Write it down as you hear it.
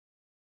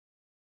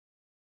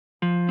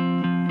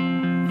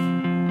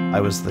I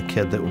was the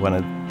kid that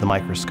wanted the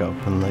microscope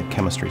and the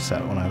chemistry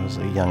set when I was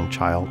a young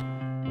child.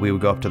 We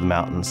would go up to the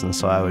mountains, and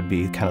so I would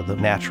be kind of the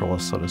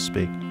naturalist, so to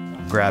speak,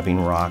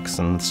 grabbing rocks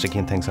and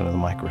sticking things under the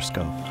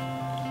microscope.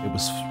 It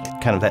was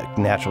kind of that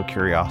natural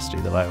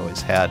curiosity that I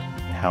always had,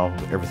 how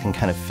everything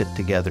kind of fit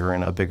together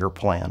in a bigger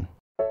plan.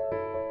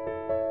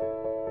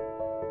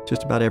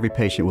 Just about every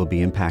patient will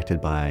be impacted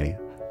by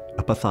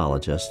a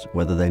pathologist,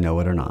 whether they know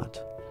it or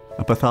not.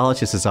 A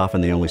pathologist is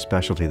often the only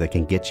specialty that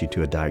can get you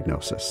to a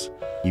diagnosis.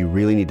 You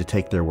really need to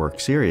take their work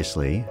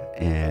seriously,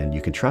 and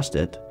you can trust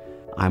it.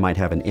 I might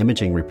have an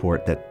imaging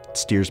report that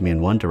steers me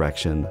in one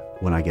direction.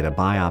 When I get a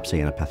biopsy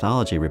and a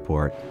pathology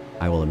report,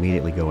 I will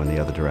immediately go in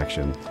the other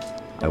direction.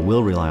 I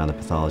will rely on the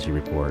pathology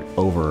report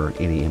over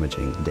any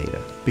imaging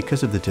data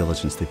because of the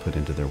diligence they put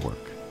into their work.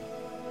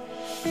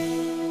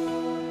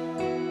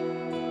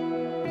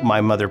 My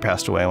mother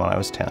passed away when I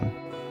was 10.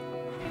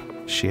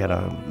 She had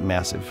a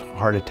massive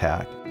heart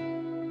attack.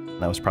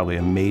 That was probably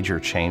a major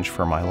change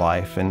for my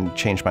life and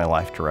changed my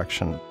life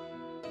direction.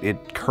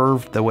 It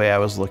curved the way I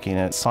was looking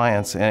at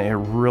science, and it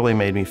really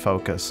made me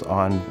focus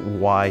on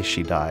why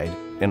she died,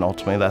 and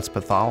ultimately that's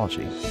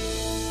pathology.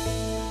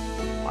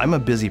 I'm a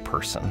busy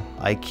person.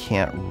 I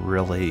can't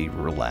really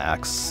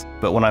relax,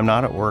 but when I'm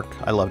not at work,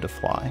 I love to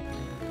fly.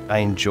 I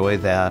enjoy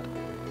that.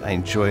 I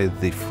enjoy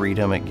the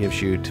freedom it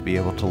gives you to be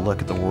able to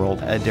look at the world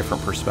at a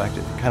different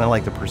perspective, kind of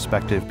like the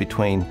perspective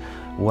between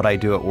what I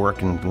do at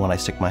work and when I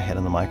stick my head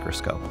in the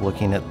microscope.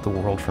 Looking at the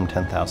world from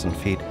 10,000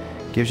 feet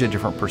gives you a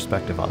different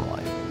perspective on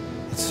life.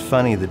 It's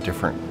funny the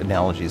different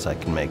analogies I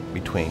can make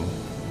between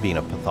being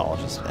a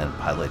pathologist and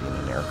piloting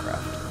an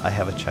aircraft. I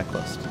have a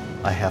checklist.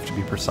 I have to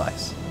be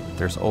precise.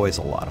 There's always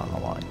a lot on the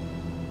line.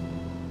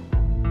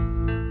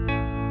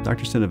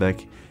 Dr.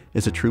 Synovec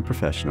is a true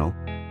professional.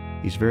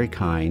 He's very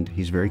kind,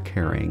 he's very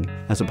caring.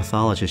 As a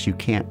pathologist, you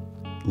can't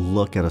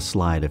look at a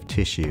slide of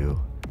tissue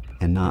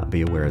and not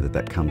be aware that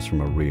that comes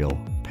from a real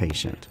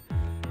patient.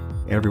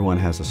 Everyone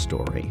has a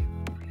story.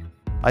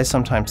 I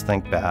sometimes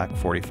think back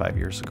 45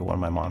 years ago when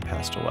my mom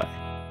passed away.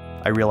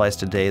 I realized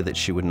today that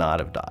she would not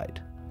have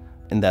died.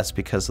 And that's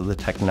because of the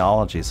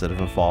technologies that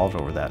have evolved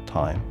over that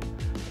time.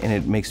 And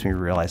it makes me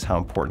realize how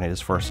important it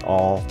is for us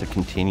all to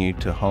continue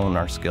to hone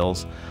our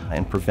skills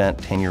and prevent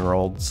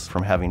 10-year-olds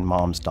from having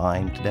moms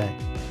dying today.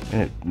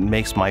 And it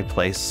makes my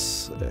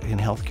place in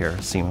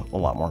healthcare seem a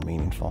lot more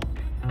meaningful.